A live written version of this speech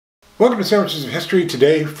Welcome to Sandwiches of History.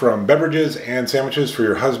 Today from Beverages and Sandwiches for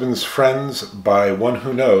Your Husband's Friends by One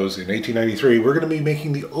Who Knows in 1893, we're going to be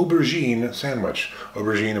making the aubergine sandwich.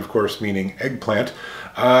 Aubergine, of course, meaning eggplant.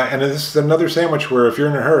 And this is another sandwich where if you're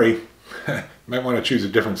in a hurry, you might want to choose a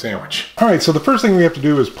different sandwich. Alright, so the first thing we have to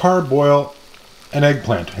do is parboil an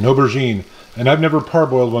eggplant, an aubergine. And I've never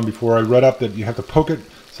parboiled one before. I read up that you have to poke it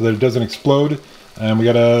so that it doesn't explode. And we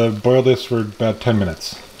got to boil this for about 10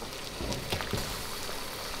 minutes.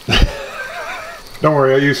 Don't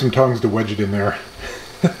worry, I used some tongs to wedge it in there.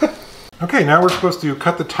 Okay, now we're supposed to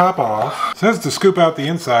cut the top off. It says to scoop out the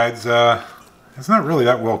insides. It's not really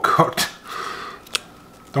that well cooked.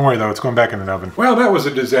 Don't worry though, it's going back in the oven. Well, that was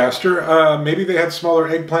a disaster. Maybe they had smaller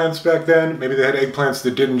eggplants back then. Maybe they had eggplants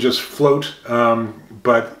that didn't just float.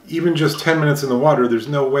 But even just 10 minutes in the water, there's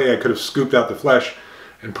no way I could have scooped out the flesh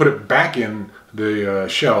and put it back in the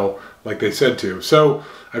shell like they said to. So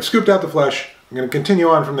I've scooped out the flesh. I'm going to continue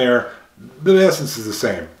on from there. The essence is the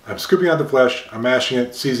same. I'm scooping out the flesh, I'm mashing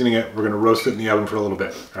it, seasoning it. We're going to roast it in the oven for a little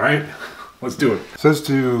bit. All right, let's do it. It says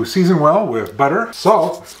to season well with butter,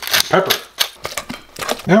 salt, pepper.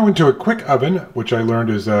 Now into a quick oven, which I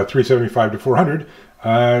learned is 375 to 400,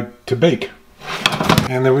 to bake.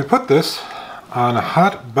 And then we put this on a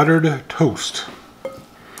hot buttered toast.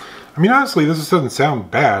 I mean, honestly, this doesn't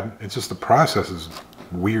sound bad. It's just the process is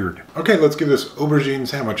weird. Okay, let's give this aubergine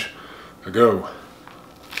sandwich a go.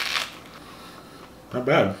 Not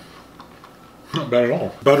bad. Not bad at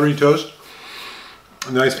all. Buttery toast.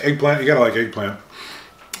 A nice eggplant. You gotta like eggplant.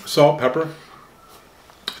 Salt, pepper.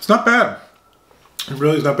 It's not bad. It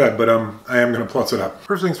really is not bad, but I am gonna plus it up.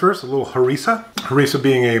 First things first, a little harissa. Harissa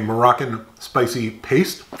being a Moroccan spicy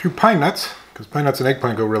paste. A few pine nuts, because pine nuts and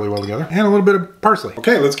eggplant go really well together. And a little bit of parsley.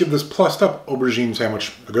 Okay, let's give this plussed up aubergine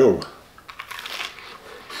sandwich a go.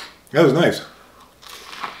 That was nice.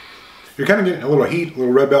 You're kind of getting a little heat, a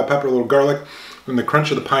little red bell pepper, a little garlic, and the crunch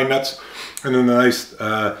of the pine nuts, and then the nice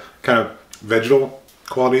kind of vegetal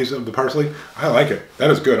qualities of the parsley. I like it. That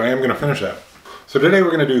is good. I am going to finish that. So today we're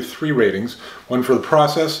going to do 3 ratings. One for the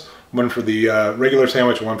process, one for the regular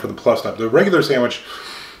sandwich, and one for the plussed up. The regular sandwich,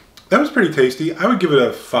 that was pretty tasty. I would give it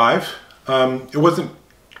a 5. It wasn't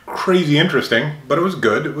crazy interesting, but it was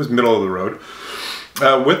good. It was middle of the road.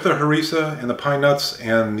 With the harissa and the pine nuts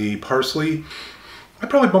and the parsley, I'd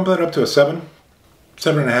probably bump that up to a 7.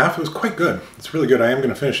 7.5. It was quite good. It's really good. I am going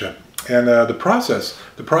to finish it. And the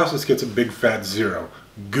process gets a big fat 0.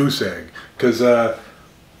 Goose egg. Because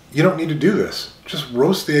you don't need to do this. Just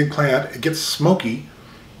roast the eggplant. It gets smoky.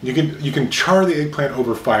 You can char the eggplant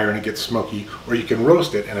over fire and it gets smoky, or you can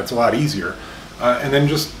roast it and it's a lot easier. And then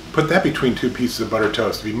just put that between 2 pieces of buttered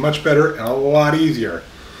toast. It'd be much better and a lot easier.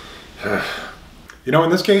 You know, in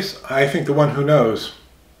this case, I think the one who knows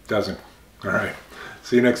doesn't. All right.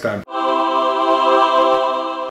 See you next time.